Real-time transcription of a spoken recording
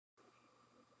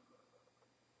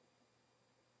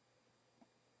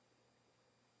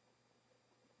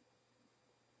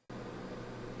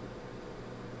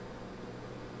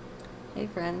Hey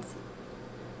friends,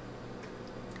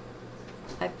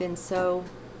 I've been so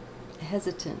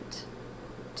hesitant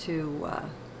to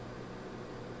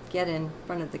get in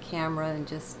front of the camera and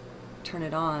just turn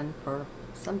it on for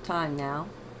some time now,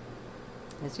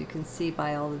 as you can see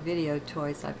by all the video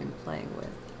toys I've been playing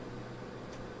with.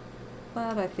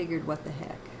 But I figured, what the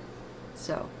heck.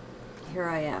 So here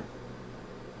I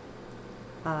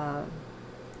am.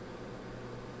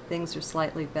 Things are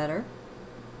slightly better.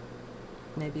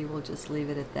 Maybe we'll just leave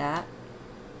it at that.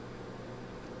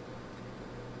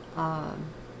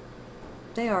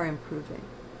 They are improving.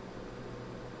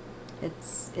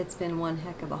 It's been one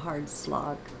heck of a hard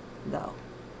slog, though.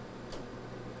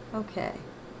 Okay.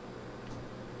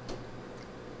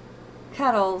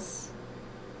 Cuddles.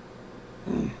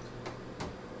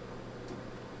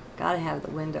 Gotta have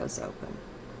the windows open.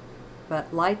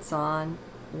 But lights on,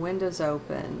 windows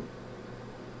open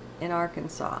in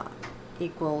Arkansas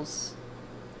equals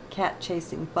cat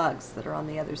chasing bugs that are on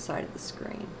the other side of the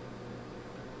screen.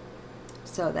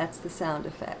 So that's the sound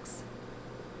effects.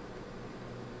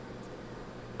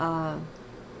 I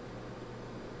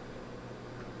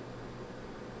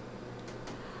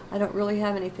don't really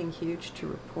have anything huge to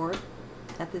report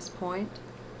at this point,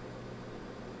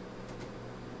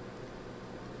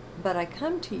 but I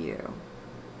come to you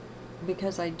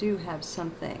because I do have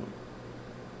something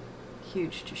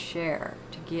huge to share,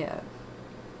 to give.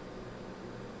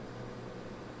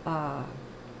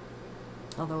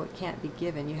 Although it can't be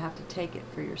given, you have to take it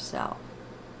for yourself.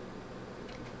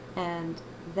 And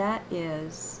that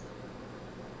is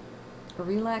a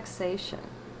relaxation,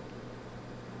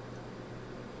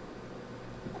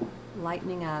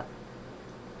 lightening up,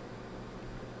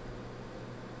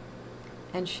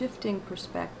 and shifting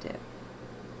perspective.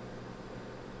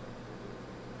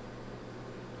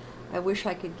 I wish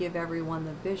I could give everyone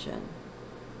the vision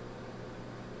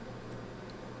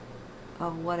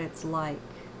of what it's like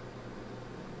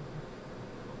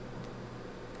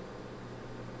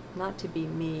not to be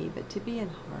me, but to be in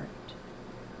heart,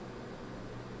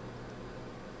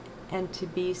 and to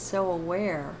be so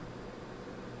aware.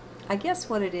 I guess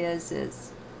what it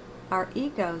is our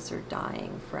egos are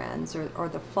dying, friends, or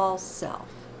the false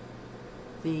self,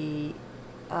 the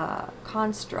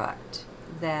construct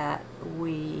that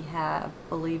we have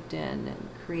believed in and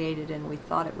created, and we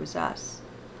thought it was us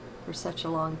for such a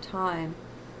long time.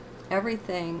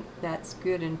 Everything that's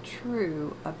good and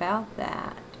true about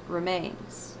that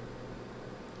remains.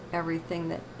 Everything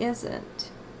that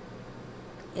isn't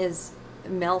is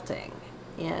melting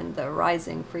in the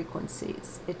rising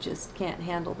frequencies. It just can't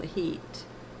handle the heat,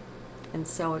 and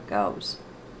so it goes.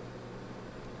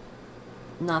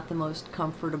 Not the most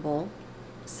comfortable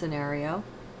scenario,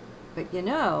 but you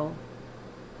know,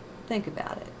 think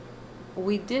about it.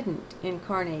 We didn't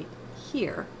incarnate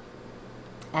here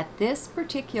at this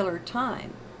particular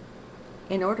time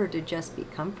in order to just be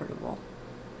comfortable.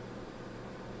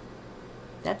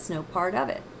 That's no part of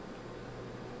it.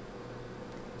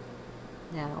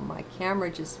 Now, my camera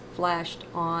just flashed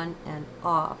on and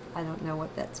off. I don't know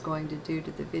what that's going to do to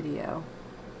the video.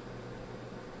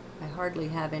 I hardly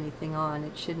have anything on.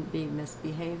 It shouldn't be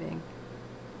misbehaving.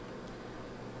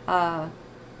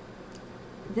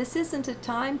 This isn't a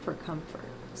time for comfort.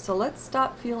 So let's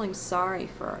stop feeling sorry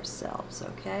for ourselves,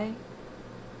 okay?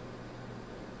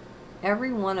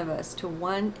 Every one of us, to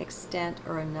one extent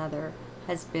or another,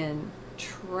 has been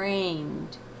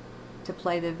trained to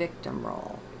play the victim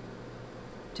role,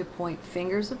 to point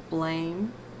fingers of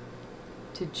blame,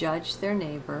 to judge their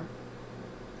neighbor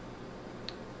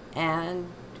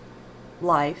and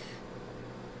life,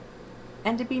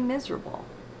 and to be miserable.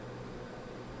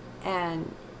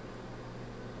 And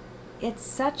it's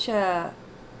such a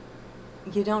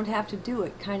you don't have to do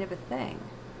it kind of a thing.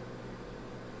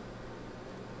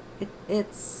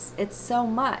 It's so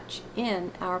much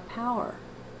in our power.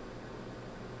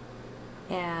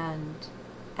 And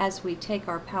as we take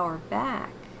our power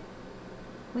back,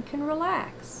 we can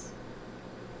relax.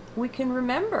 We can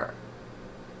remember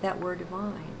that we're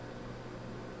divine.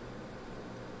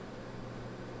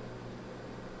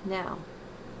 Now,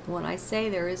 when I say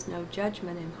there is no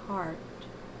judgment in heart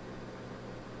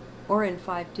or in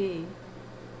 5D,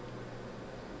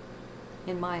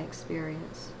 in my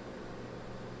experience,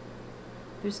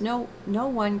 there's no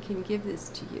one can give this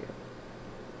to you.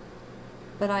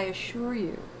 But I assure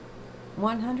you,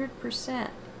 100%,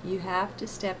 you have to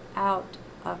step out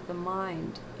of the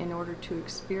mind in order to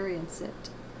experience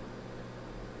it.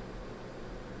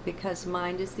 Because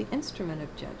mind is the instrument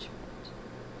of judgment,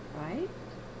 right?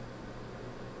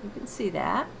 You can see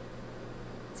that.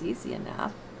 It's easy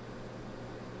enough.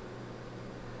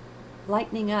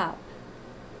 Lightening up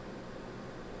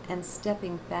and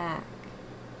stepping back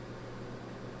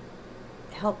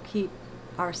help keep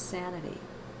our sanity.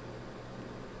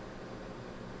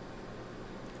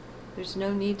 There's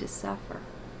no need to suffer.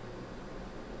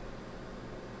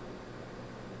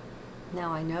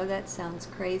 Now, I know that sounds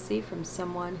crazy from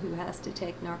someone who has to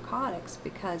take narcotics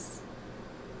because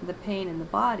the pain in the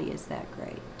body is that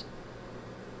great.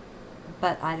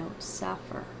 But I don't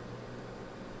suffer.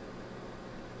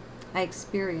 I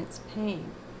experience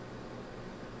pain.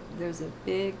 There's a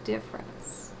big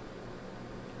difference.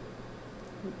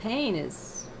 And pain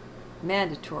is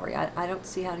mandatory. I don't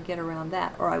see how to get around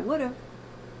that, or I would have.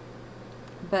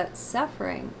 But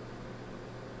suffering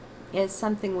is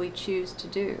something we choose to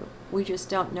do. We just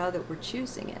don't know that we're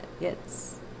choosing it.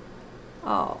 It's,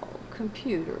 oh,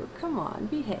 computer, come on,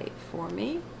 behave for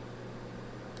me.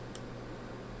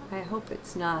 I hope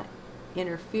it's not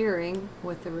interfering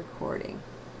with the recording.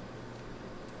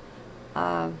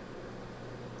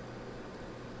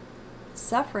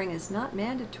 Suffering is not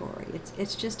mandatory.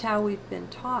 It's just how we've been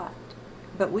taught,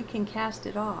 but we can cast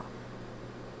it off.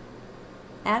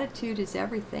 Attitude is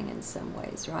everything in some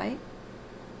ways, right?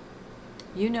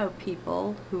 You know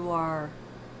people who are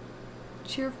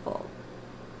cheerful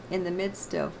in the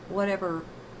midst of whatever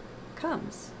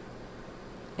comes.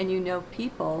 And you know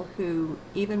people who,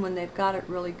 even when they've got it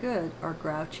really good, are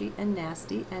grouchy and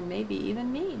nasty and maybe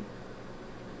even mean.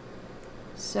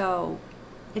 So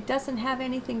it doesn't have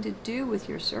anything to do with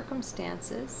your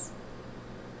circumstances.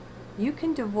 You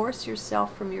can divorce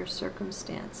yourself from your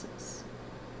circumstances.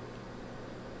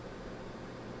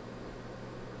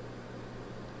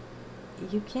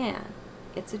 You can.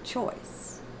 It's a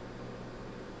choice.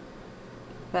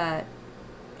 But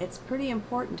it's pretty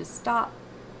important to stop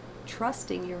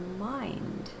trusting your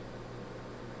mind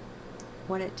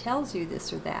when it tells you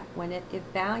this or that, when it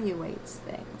evaluates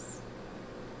things.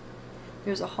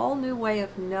 There's a whole new way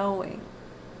of knowing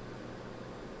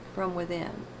from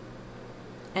within.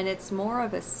 And it's more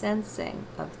of a sensing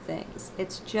of things.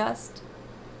 It's just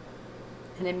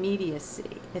an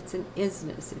immediacy. It's an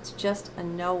isness. It's just a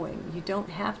knowing. You don't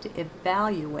have to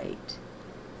evaluate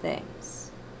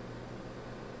things.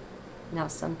 Now,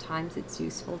 sometimes it's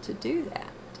useful to do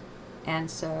that.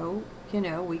 And so,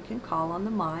 we can call on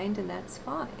the mind, and that's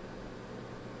fine.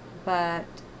 But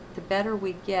the better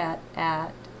we get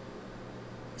at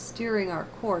steering our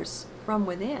course from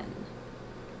within,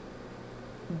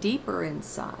 deeper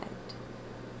inside,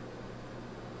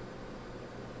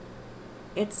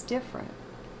 it's different.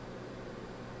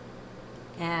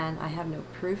 And I have no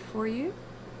proof for you,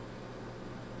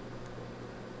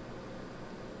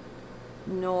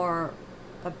 nor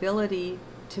ability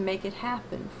to make it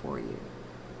happen for you.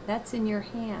 That's in your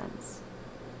hands.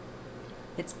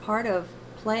 It's part of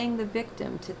playing the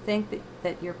victim to think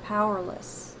that you're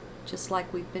powerless, just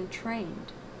like we've been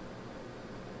trained.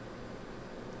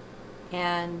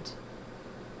 And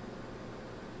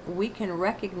we can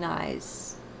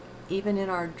recognize, even in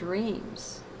our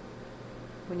dreams,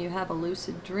 when you have a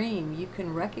lucid dream, you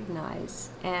can recognize,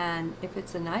 and if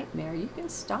it's a nightmare, you can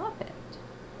stop it.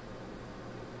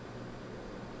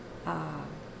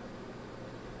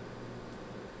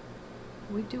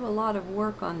 We do a lot of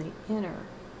work on the inner.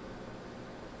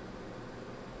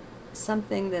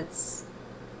 Something that's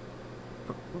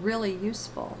really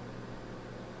useful,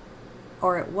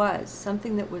 or it was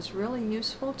something that was really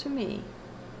useful to me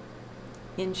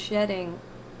in shedding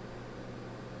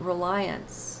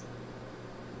reliance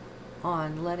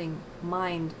on letting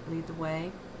mind lead the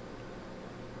way,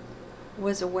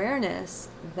 was awareness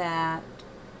that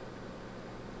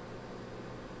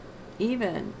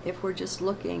even if we're just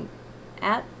looking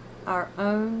at our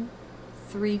own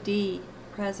 3D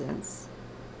presence,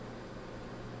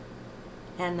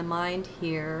 and the mind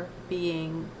here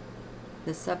being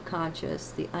the subconscious,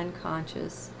 the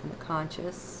unconscious, and the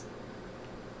conscious,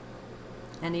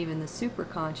 and even the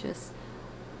superconscious,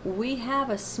 we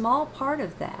have a small part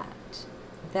of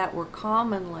that we're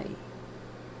commonly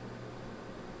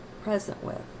present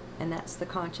with, and that's the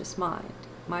conscious mind.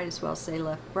 Might as well say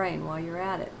left brain while you're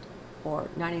at it. Or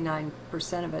 99%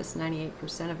 of us,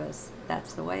 98% of us,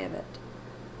 that's the way of it.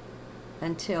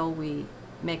 Until we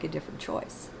make a different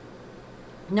choice.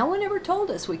 No one ever told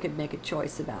us we could make a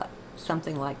choice about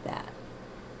something like that.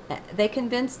 They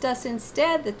convinced us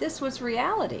instead that this was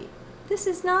reality. This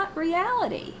is not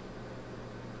reality.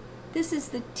 This is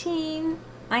the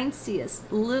teensiest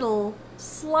little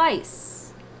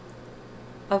slice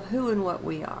of who and what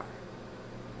we are.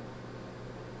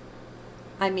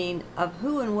 I mean, of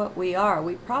who and what we are,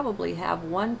 we probably have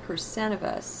 1% of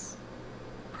us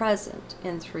present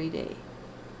in 3D.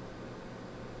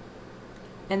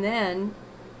 And then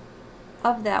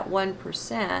of that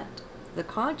 1%, the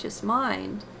conscious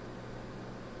mind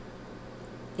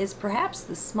is perhaps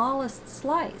the smallest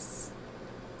slice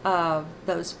of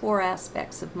those 4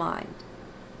 aspects of mind: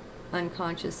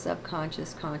 unconscious,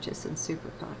 subconscious, conscious, and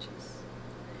superconscious.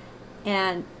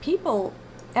 And people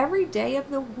every day of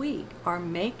the week are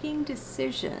making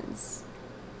decisions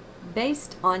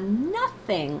based on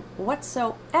nothing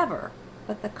whatsoever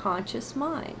but the conscious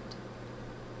mind.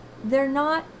 They're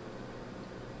not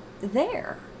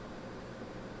there.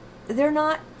 They're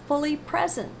not fully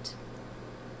present.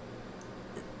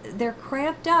 They're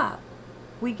cramped up.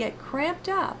 We get cramped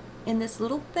up in this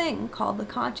little thing called the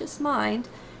conscious mind,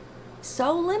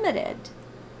 so limited.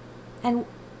 And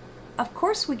of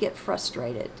course we get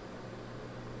frustrated,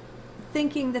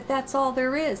 thinking that that's all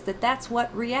there is, that that's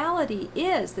what reality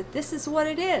is, that this is what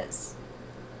it is.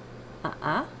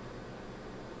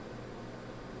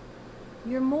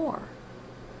 You're more.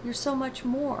 You're so much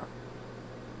more.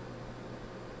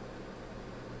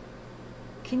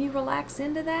 Can you relax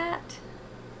into that?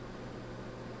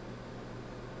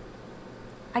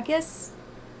 I guess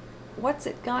what's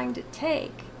it going to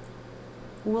take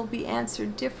will be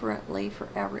answered differently for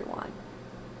everyone.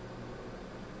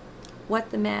 What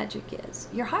the magic is.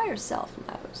 Your higher self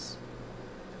knows.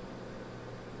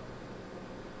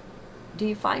 Do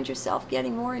you find yourself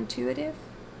getting more intuitive?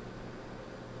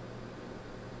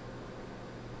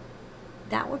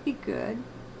 That would be good.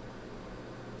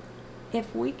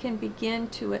 If we can begin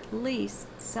to at least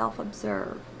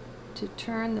self-observe, to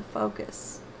turn the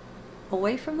focus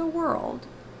away from the world,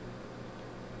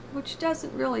 which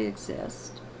doesn't really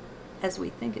exist as we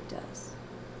think it does,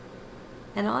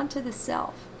 and onto the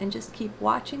self, and just keep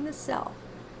watching the self.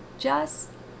 Just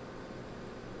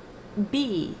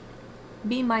be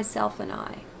myself and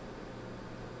I.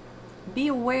 Be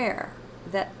aware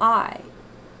that I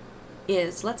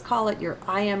is, let's call it your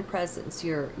I am presence,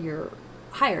 your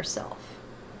higher self.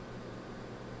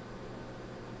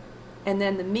 And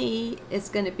then the me is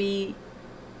going to be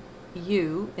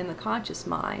you in the conscious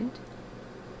mind.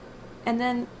 And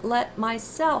then let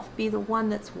myself be the one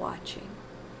that's watching.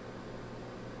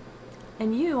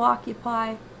 And you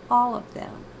occupy all of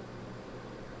them.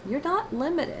 You're not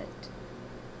limited.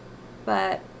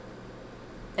 But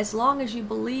as long as you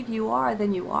believe you are,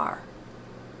 then you are.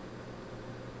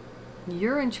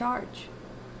 You're in charge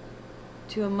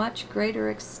to a much greater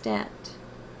extent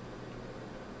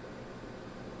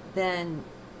than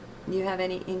you have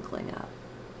any inkling of.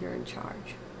 You're in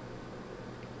charge.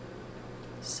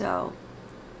 So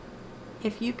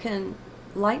if you can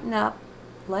lighten up,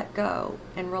 let go,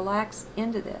 and relax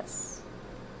into this,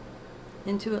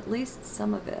 into at least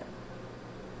some of it,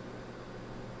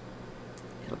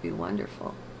 it'll be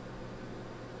wonderful.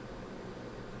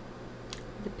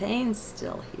 The pain's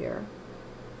still here,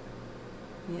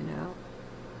 you know.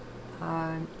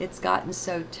 It's gotten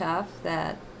so tough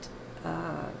that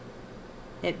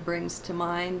it brings to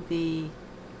mind the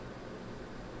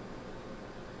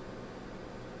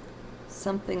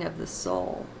something of the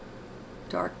soul,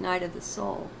 dark night of the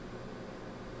soul.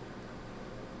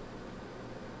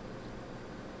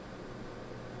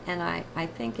 And I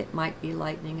think it might be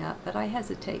lightening up, but I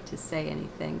hesitate to say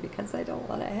anything because I don't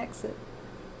want to hex it.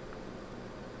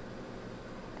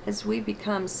 As we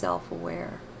become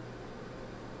self-aware,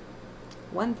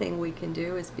 one thing we can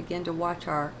do is begin to watch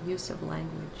our use of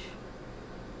language.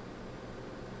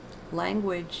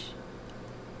 Language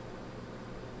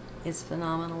is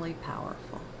phenomenally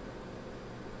powerful.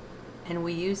 And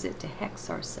we use it to hex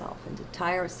ourselves and to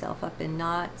tie ourselves up in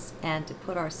knots and to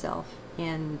put ourselves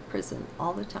in prison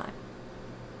all the time.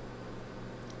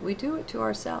 We do it to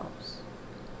ourselves.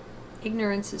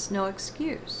 Ignorance is no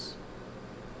excuse,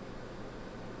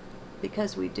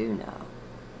 because we do know.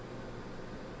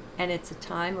 And it's a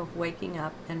time of waking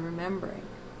up and remembering.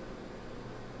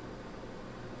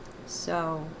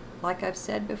 So, like I've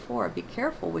said before, be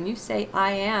careful when you say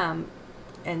I am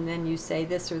and then you say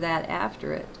this or that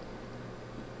after it.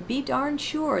 Be darn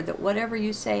sure that whatever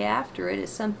you say after it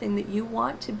is something that you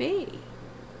want to be.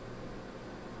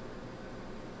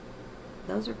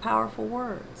 Those are powerful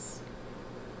words.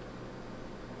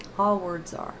 All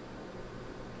words are.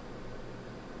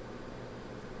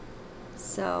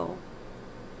 So,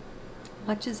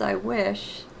 much as I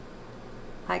wish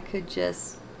I could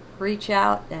just reach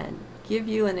out and give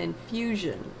you an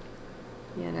infusion,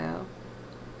 you know,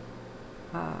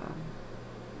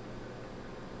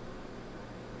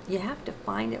 you have to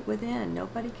find it within.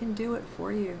 Nobody can do it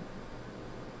for you.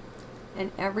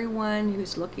 And everyone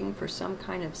who's looking for some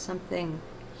kind of something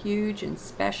huge and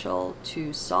special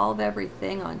to solve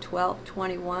everything on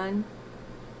 12/21,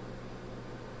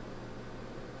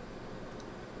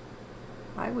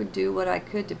 I would do what I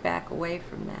could to back away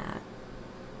from that.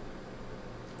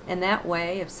 And that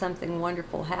way, if something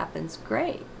wonderful happens,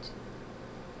 great.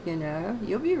 You know,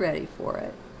 you'll be ready for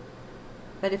it.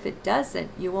 But if it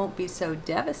doesn't, you won't be so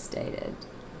devastated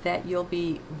that you'll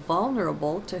be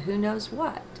vulnerable to who knows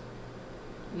what.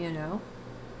 You know,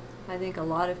 I think a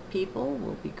lot of people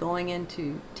will be going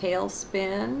into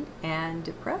tailspin and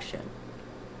depression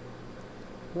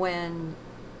when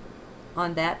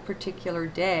on that particular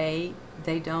day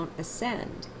they don't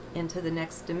ascend into the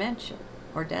next dimension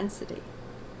or density.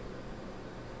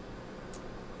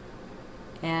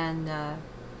 And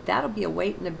that'll be a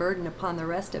weight and a burden upon the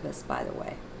rest of us, by the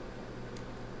way.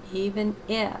 Even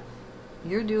if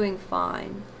you're doing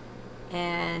fine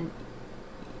and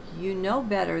you know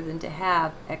better than to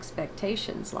have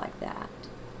expectations like that,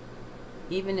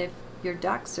 even if your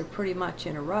ducks are pretty much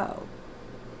in a row,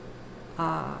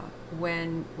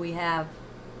 when we have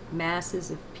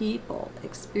masses of people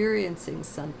experiencing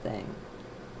something,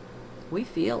 we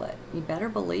feel it. You better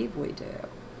believe we do.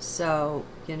 So,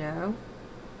 you know,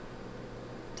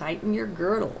 tighten your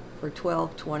girdle for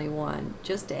 12/21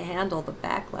 just to handle the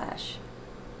backlash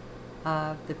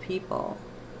of the people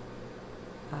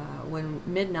when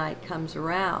midnight comes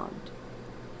around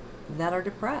that are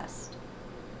depressed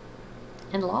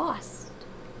and lost,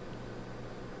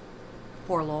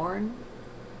 forlorn,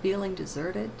 feeling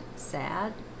deserted,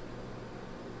 sad.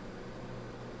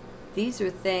 These are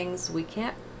things we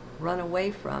can't run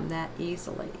away from that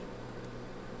easily.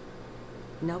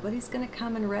 Nobody's going to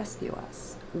come and rescue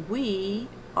us. We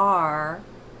are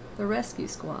the rescue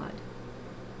squad.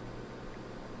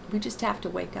 We just have to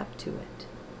wake up to it.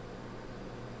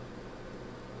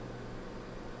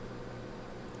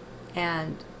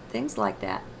 And things like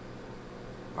that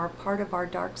are part of our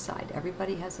dark side.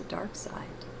 Everybody has a dark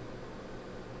side.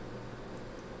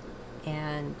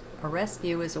 And a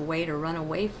rescue is a way to run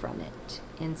away from it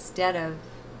instead of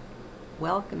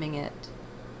welcoming it,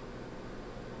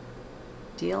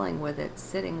 dealing with it,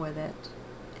 sitting with it,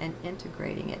 and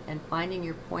integrating it, and finding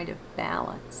your point of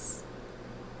balance.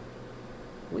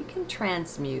 We can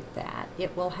transmute that.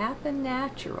 It will happen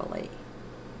naturally.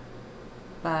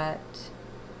 But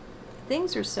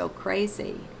things are so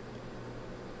crazy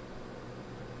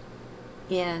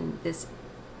in this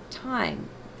time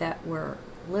that we're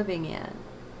living in.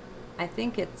 I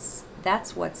think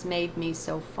that's what's made me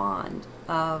so fond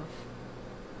of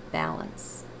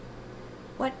balance.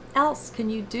 What else can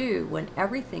you do when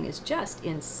everything is just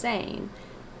insane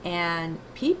and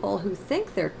people who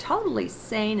think they're totally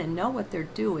sane and know what they're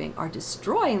doing are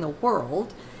destroying the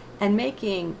world and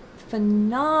making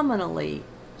phenomenally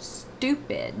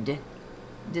stupid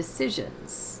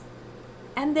decisions?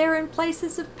 And they're in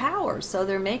places of power, so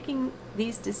they're making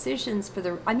these decisions for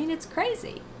the... I mean, it's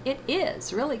crazy. It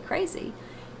is really crazy.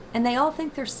 And they all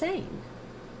think they're sane.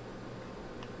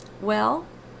 Well,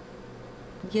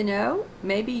 you know,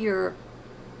 maybe your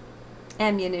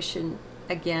ammunition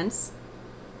against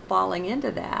falling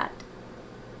into that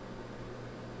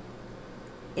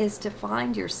is to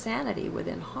find your sanity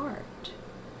within heart.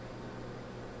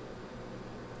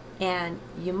 And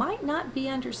you might not be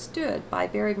understood by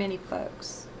very many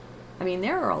folks. I mean,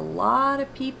 there are a lot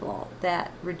of people that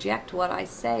reject what I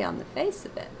say on the face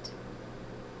of it.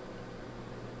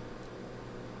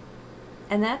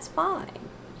 And that's fine,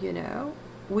 you know.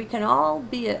 We can all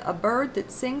be a bird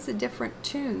that sings a different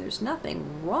tune. There's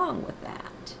nothing wrong with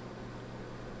that.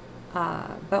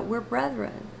 But we're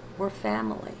brethren. We're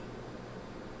family.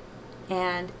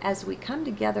 And as we come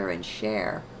together and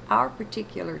share our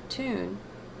particular tune,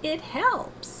 it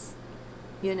helps.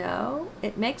 You know,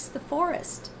 it makes the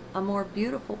forest a more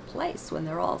beautiful place when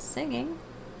they're all singing.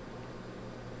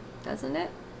 Doesn't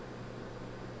it?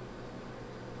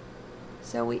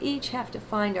 So we each have to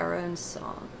find our own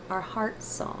song, our heart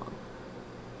song.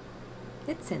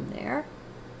 It's in there.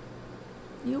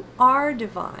 You are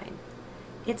divine.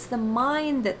 It's the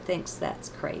mind that thinks that's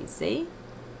crazy.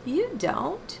 You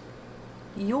don't.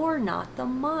 You're not the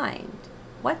mind.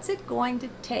 What's it going to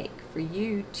take for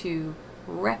you to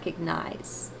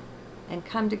recognize and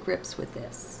come to grips with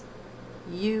this?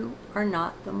 You are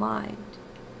not the mind.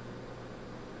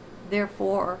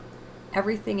 Therefore,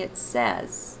 everything it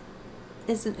says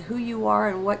isn't who you are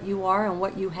and what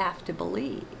you have to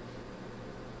believe.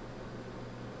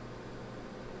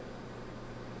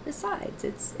 Besides,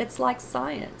 it's like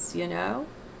science, you know.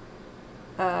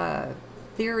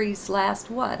 Theories last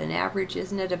what? An average,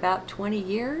 isn't it, about 20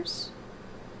 years?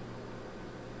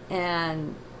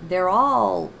 And they're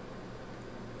all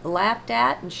laughed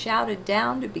at and shouted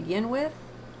down to begin with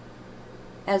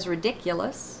as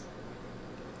ridiculous,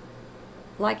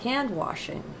 like hand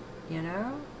washing, you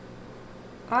know.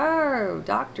 Oh,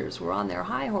 doctors were on their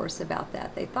high horse about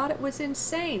that. They thought it was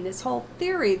insane, this whole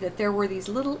theory that there were these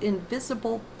little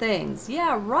invisible things.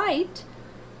 Yeah, right,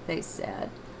 they said.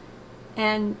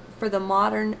 And for the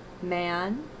modern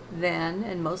man then,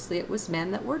 and mostly it was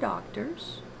men that were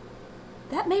doctors,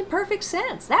 that made perfect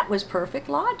sense. That was perfect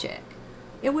logic.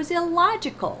 It was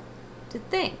illogical to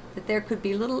think that there could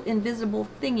be little invisible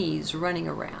thingies running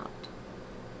around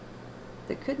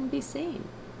that couldn't be seen.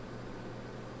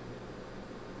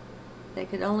 They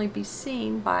could only be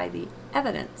seen by the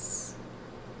evidence,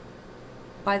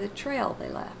 by the trail they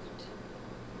left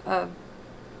of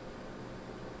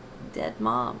dead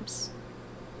moms,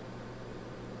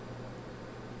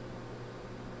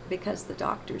 because the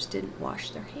doctors didn't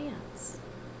wash their hands.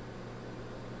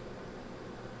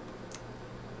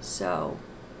 So,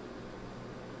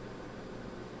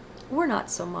 we're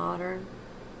not so modern,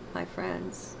 my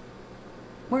friends.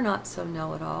 We're not so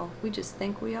know-it-all. We just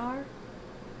think we are.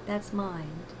 That's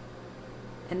mind.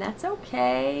 And that's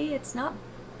okay. It's not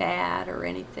bad or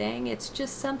anything. It's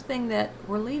just something that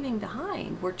we're leaving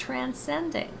behind. We're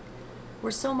transcending. We're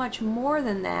so much more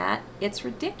than that, it's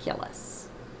ridiculous.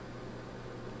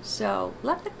 So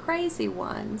let the crazy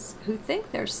ones who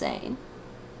think they're sane,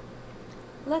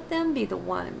 let them be the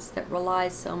ones that rely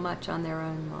so much on their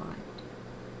own mind.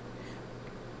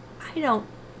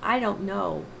 I don't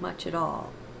know much at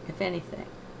all, if anything.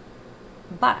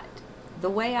 But the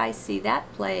way I see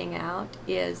that playing out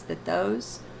is that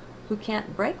those who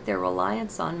can't break their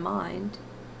reliance on mind,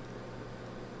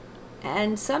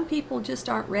 and some people just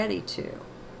aren't ready to,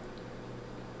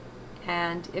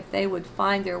 and if they would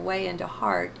find their way into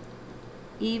heart,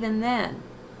 even then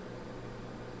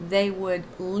they would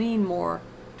lean more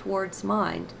towards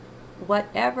mind.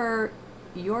 Whatever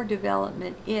your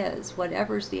development is,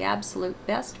 whatever's the absolute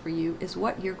best for you, is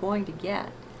what you're going to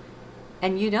get.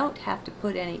 And you don't have to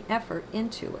put any effort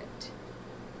into it.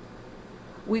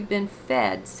 We've been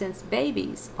fed since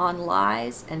babies on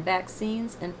lies and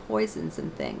vaccines and poisons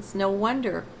and things. No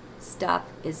wonder stuff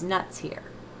is nuts here.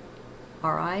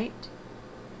 All right?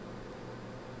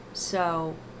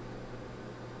 So,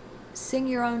 sing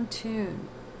your own tune.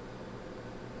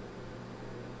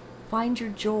 Find your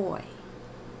joy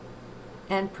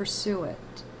and pursue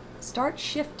it. Start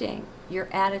shifting your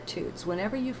attitudes.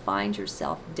 Whenever you find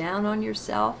yourself down on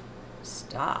yourself,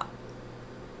 stop.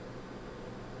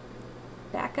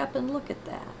 Back up and look at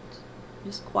that.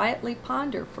 Just quietly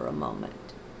ponder for a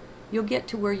moment. You'll get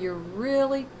to where you're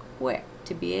really quick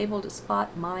to be able to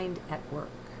spot mind at work.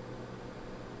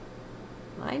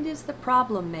 Mind is the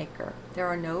problem maker. There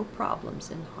are no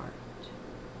problems in heart.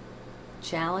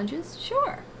 Challenges?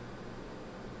 Sure.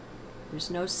 There's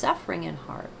no suffering in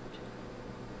heart.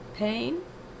 Pain?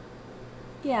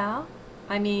 Yeah.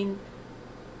 I mean,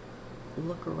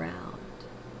 look around.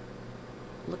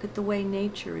 Look at the way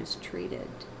nature is treated.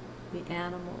 The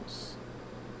animals,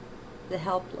 the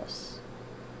helpless,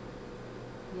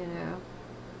 you know.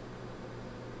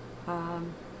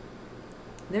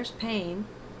 There's pain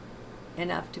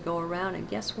enough to go around, and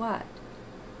guess what?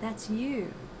 That's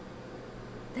you.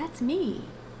 That's me.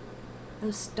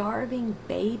 Those starving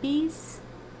babies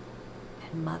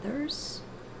and mothers,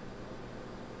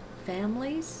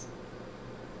 families.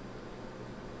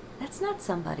 That's not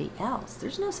somebody else.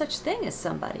 There's no such thing as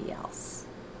somebody else.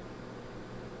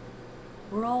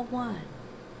 We're all one.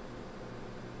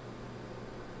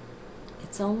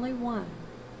 It's only one.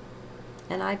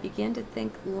 And I begin to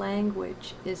think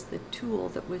language is the tool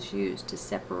that was used to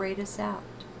separate us out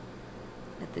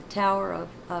at the Tower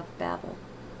of Babel.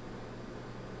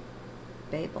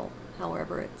 Babel,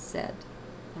 however it's said.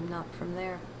 I'm not from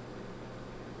there.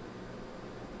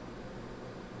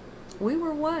 We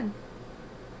were one.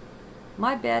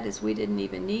 My bet is we didn't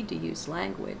even need to use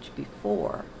language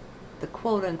before the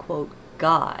quote-unquote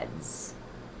gods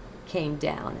came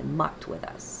down and mucked with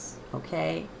us.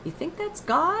 Okay? You think that's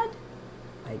God?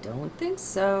 I don't think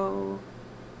so.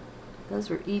 Those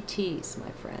were ETs,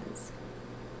 my friends.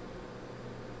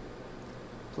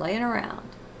 Playing around.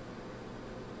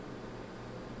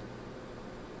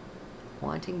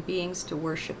 Wanting beings to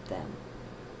worship them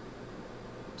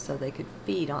so they could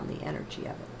feed on the energy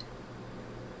of it.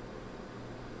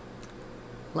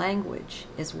 Language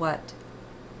is what...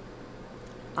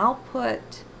 I'll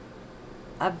put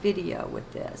a video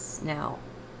with this. Now,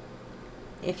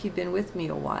 if you've been with me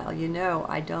a while, you know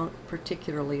I don't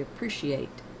particularly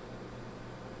appreciate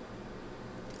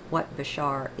what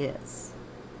Bashar is,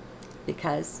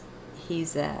 because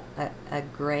he's a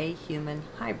gray human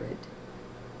hybrid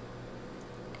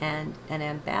and an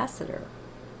ambassador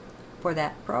for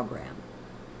that program.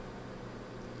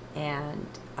 And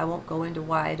I won't go into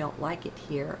why I don't like it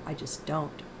here. I just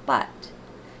don't. But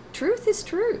truth is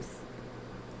truth.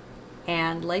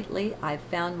 And lately I've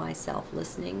found myself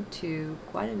listening to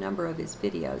quite a number of his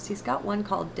videos. He's got one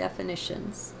called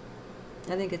Definitions.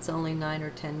 I think it's only 9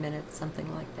 or 10 minutes,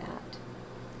 something like that.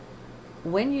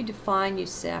 When you define, you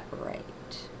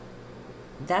separate.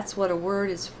 That's what a word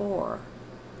is for,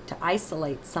 to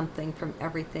isolate something from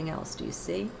everything else. Do you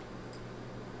see?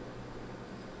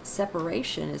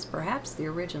 Separation is perhaps the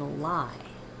original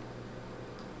lie.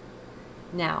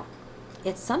 Now,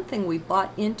 it's something we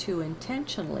bought into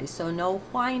intentionally, so no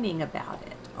whining about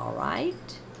it, all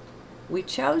right? We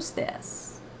chose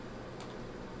this.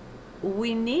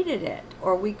 We needed it,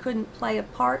 or we couldn't play a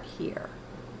part here.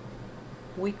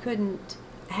 We couldn't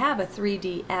have a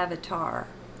 3D avatar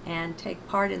and take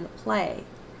part in the play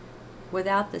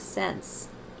without the sense,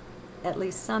 at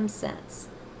least some sense,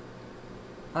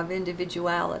 of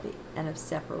individuality and of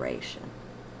separation.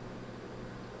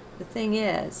 The thing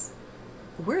is,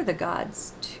 we're the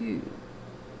gods too,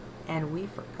 and we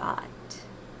forgot.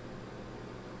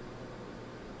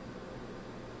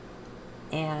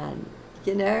 And,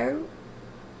 you know,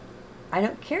 I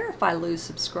don't care if I lose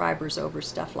subscribers over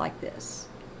stuff like this.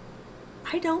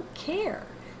 I don't care.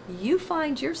 You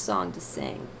find your song to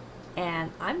sing,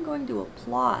 and I'm going to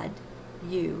applaud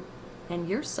you and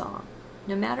your song,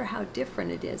 no matter how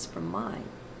different it is from mine.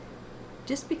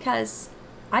 Just because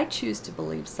I choose to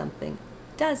believe something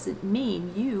doesn't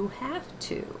mean you have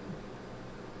to.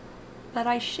 But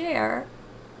I share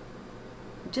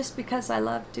just because I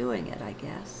love doing it, I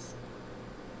guess.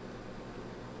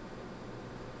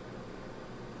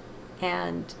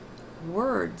 And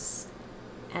words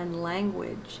and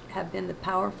language have been the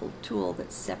powerful tool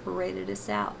that separated us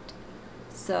out.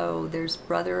 So there's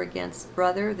brother against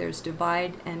brother, there's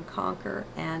divide and conquer,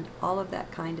 and all of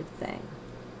that kind of thing.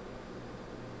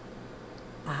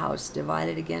 A house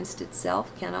divided against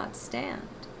itself cannot stand.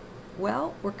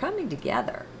 Well, we're coming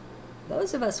together.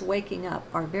 Those of us waking up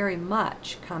are very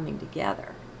much coming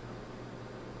together.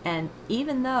 And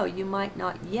even though you might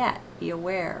not yet be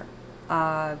aware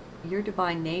of your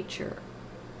divine nature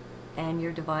and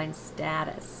your divine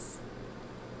status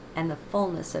and the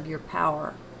fullness of your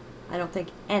power, I don't think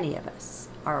any of us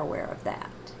are aware of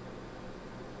that.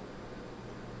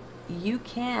 You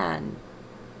can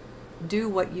do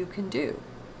what you can do.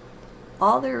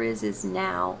 All there is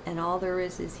now, and all there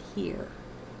is here.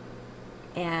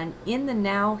 And in the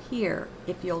now here,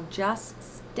 if you'll just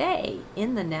stay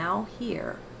in the now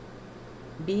here,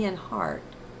 be in heart,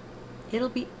 it'll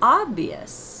be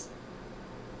obvious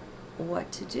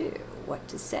what to do, what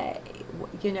to say.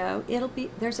 You know,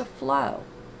 there's a flow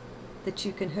that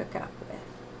you can hook up with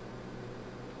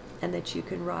and that you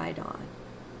can ride on.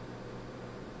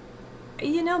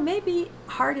 You know, maybe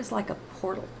heart is like a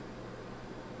portal,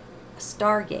 a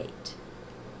stargate.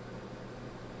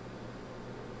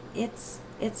 It's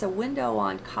a window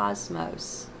on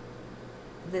cosmos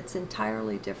that's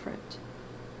entirely different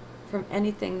from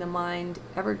anything the mind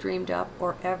ever dreamed up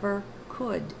or ever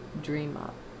could dream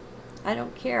up. I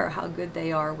don't care how good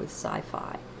they are with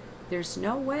sci-fi. There's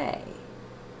no way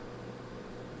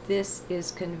this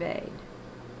is conveyed.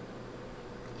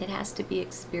 It has to be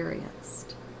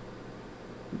experienced.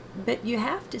 But you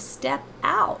have to step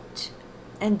out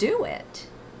and do it.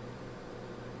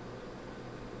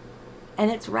 And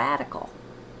it's radical.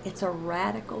 It's a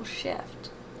radical shift.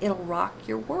 It'll rock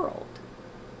your world.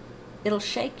 It'll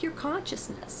shake your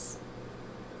consciousness.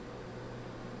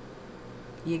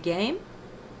 You game?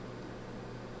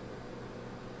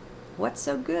 What's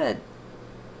so good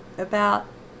about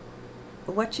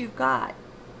what you've got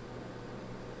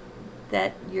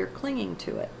that you're clinging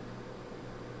to it?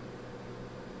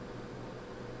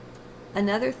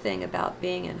 Another thing about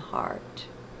being in heart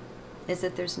is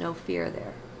that there's no fear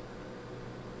there.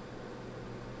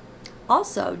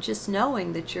 Also, just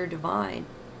knowing that you're divine,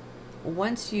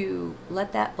 once you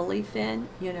let that belief in,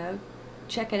 you know,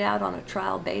 check it out on a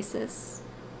trial basis,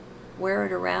 wear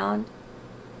it around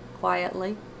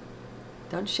quietly.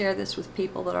 Don't share this with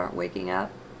people that aren't waking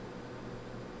up.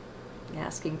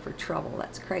 Asking for trouble,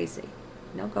 that's crazy.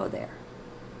 Don't go there.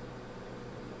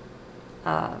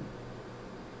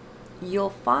 You'll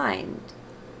find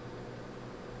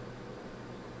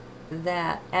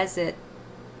that as it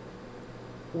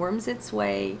worms its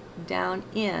way down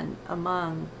in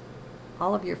among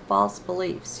all of your false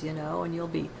beliefs, you know, and you'll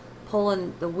be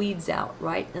pulling the weeds out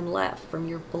right and left from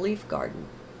your belief garden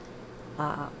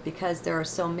because there are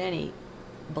so many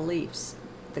beliefs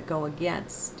that go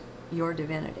against your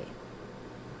divinity.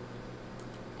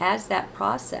 As that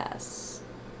process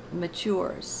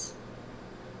matures,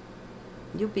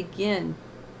 you'll begin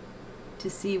to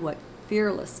see what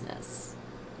fearlessness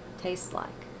tastes like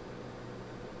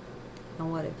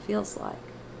and what it feels like.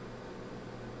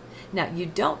 Now, you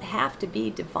don't have to be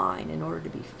divine in order to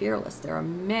be fearless. There are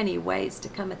many ways to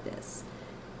come at this.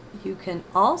 You can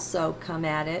also come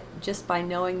at it just by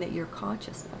knowing that you're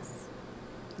consciousness.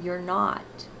 You're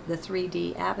not the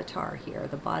 3D avatar here,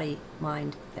 the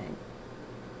body-mind thing.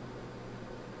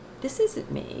 This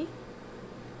isn't me.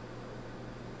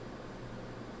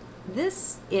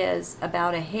 This is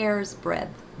about a hair's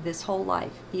breadth, this whole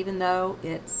life, even though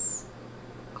it's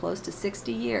close to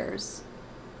 60 years.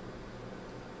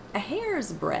 A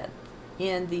hair's breadth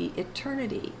in the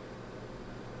eternity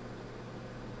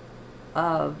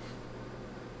of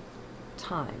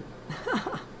time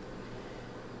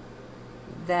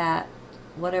that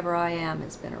whatever I am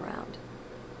has been around.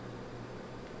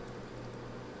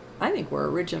 I think we're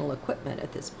original equipment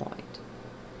at this point.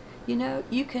 You know,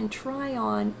 you can try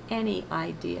on any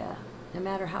idea, no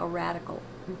matter how radical,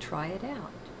 and try it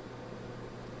out.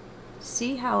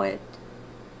 See how it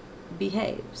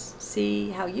behaves.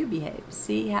 See how you behave.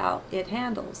 See how it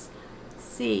handles.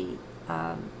 See,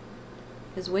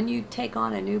 because when you take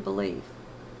on a new belief,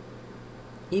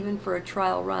 even for a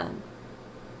trial run,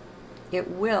 it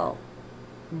will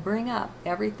bring up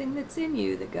everything that's in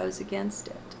you that goes against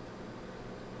it.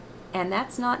 And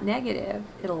that's not negative.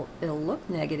 It'll look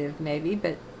negative maybe,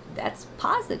 but that's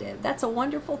positive. That's a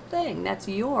wonderful thing. That's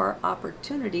your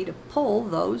opportunity to pull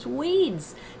those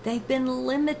weeds. They've been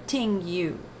limiting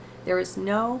you. There is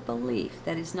no belief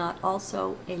that is not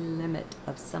also a limit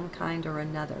of some kind or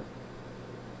another.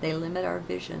 They limit our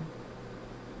vision.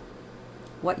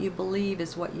 What you believe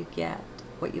is what you get.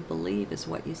 What you believe is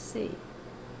what you see.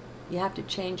 You have to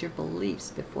change your beliefs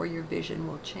before your vision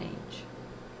will change.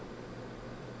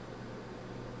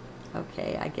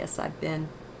 Okay, I guess I've been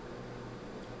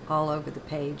all over the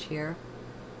page here.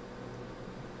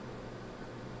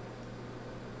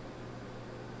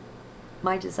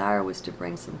 My desire was to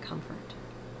bring some comfort.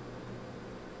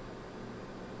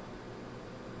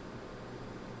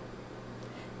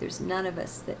 There's none of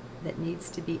us that needs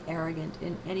to be arrogant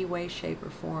in any way, shape, or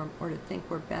form, or to think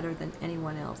we're better than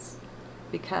anyone else.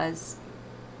 Because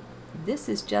this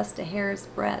is just a hair's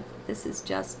breadth. This is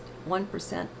just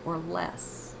 1% or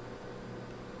less.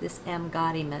 This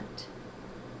embodiment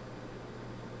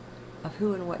of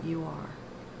who and what you are.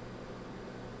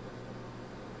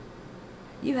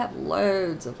 You have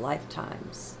loads of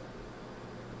lifetimes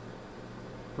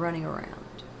running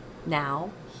around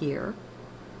now, here,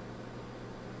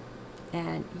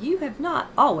 and you have not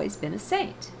always been a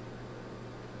saint.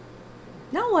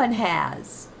 No one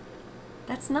has.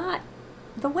 That's not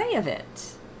the way of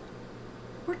it.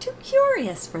 We're too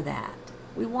curious for that.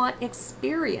 We want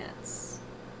experience.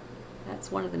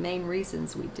 That's one of the main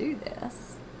reasons we do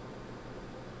this.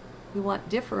 We want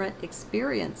different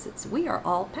experiences. We are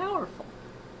all powerful.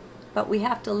 But we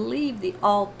have to leave the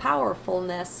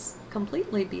all-powerfulness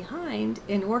completely behind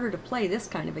in order to play this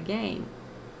kind of a game.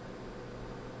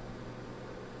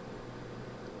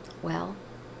 Well,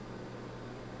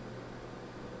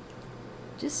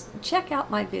 just check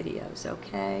out my videos,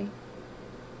 okay?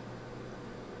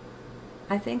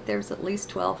 I think there's at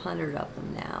least 1,200 of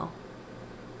them now.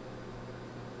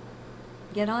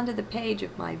 Get onto the page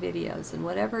of my videos, and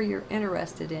whatever you're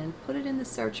interested in, put it in the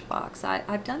search box.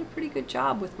 I've done a pretty good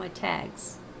job with my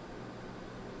tags.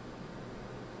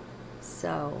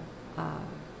 So,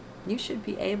 you should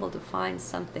be able to find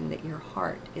something that your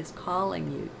heart is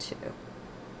calling you to.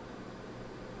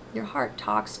 Your heart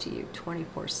talks to you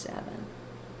 24/7.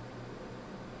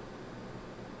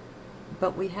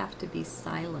 But we have to be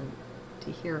silent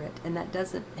to hear it, and that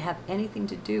doesn't have anything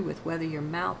to do with whether your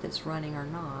mouth is running or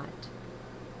not.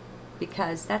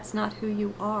 Because that's not who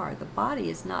you are. The body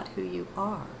is not who you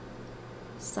are.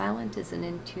 Silent is an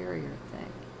interior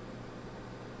thing.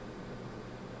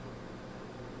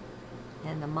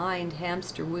 And the mind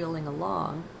hamster wheeling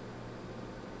along,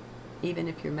 even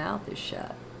if your mouth is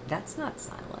shut, that's not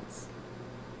silence.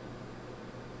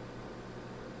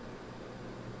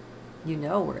 You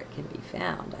know where it can be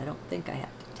found. I don't think I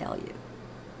have to tell you.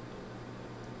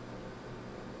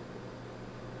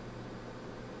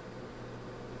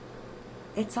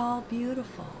 It's all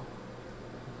beautiful.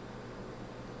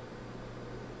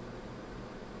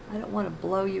 I don't want to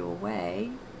blow you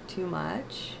away too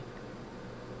much,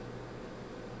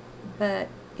 but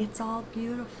it's all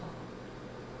beautiful.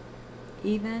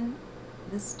 Even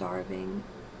the starving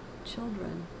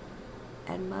children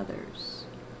and mothers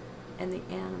and the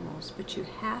animals. But you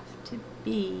have to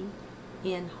be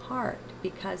in heart,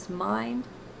 because mind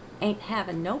ain't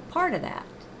having no part of that,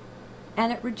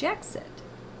 and it rejects it.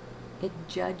 It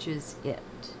judges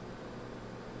it.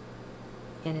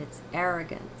 in its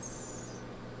arrogance,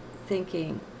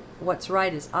 thinking what's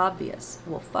right is obvious.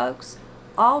 Well, folks,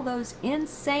 all those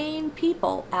insane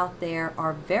people out there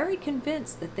are very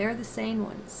convinced that they're the sane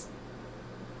ones.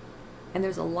 And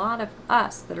there's a lot of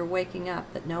us that are waking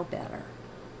up that know better.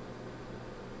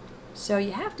 So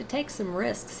you have to take some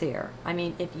risks here. I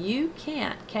mean, if you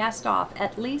can't cast off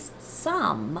at least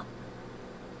some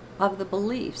of the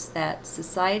beliefs that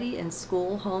society and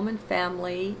school, home and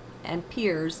family and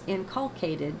peers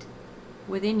inculcated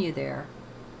within you there,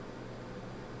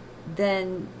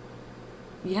 then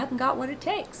you haven't got what it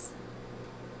takes.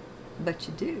 But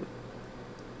you do.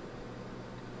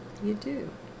 You do.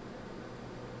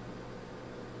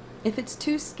 If it's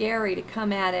too scary to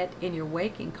come at it in your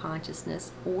waking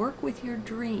consciousness, work with your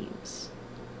dreams.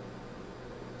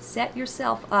 Set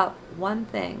yourself up one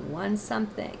thing, one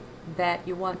something that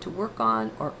you want to work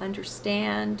on or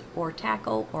understand or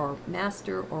tackle or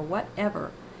master or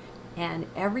whatever. And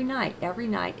every night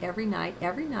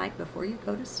before you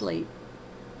go to sleep,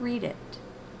 read it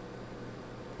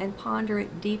and ponder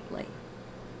it deeply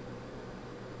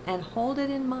and hold it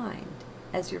in mind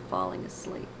as you're falling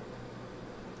asleep.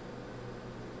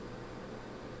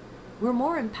 We're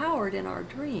more empowered in our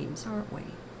dreams, aren't we?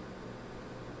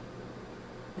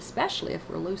 Especially if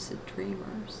we're lucid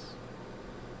dreamers.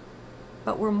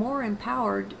 But we're more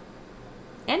empowered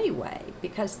anyway,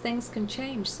 because things can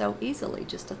change so easily.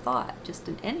 Just a thought, just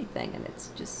in anything, and it's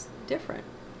just different.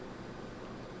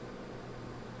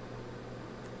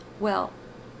 Well,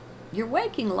 your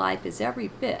waking life is every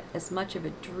bit as much of a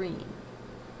dream.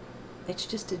 It's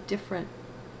just a different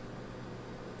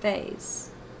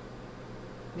phase.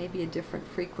 Maybe a different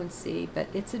frequency, but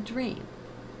it's a dream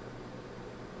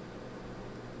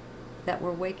that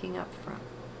we're waking up from.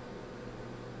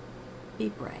 Be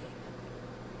brave.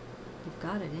 You've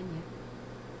got it in you.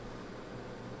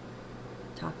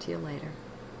 Talk to you later.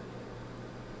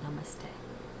 Namaste.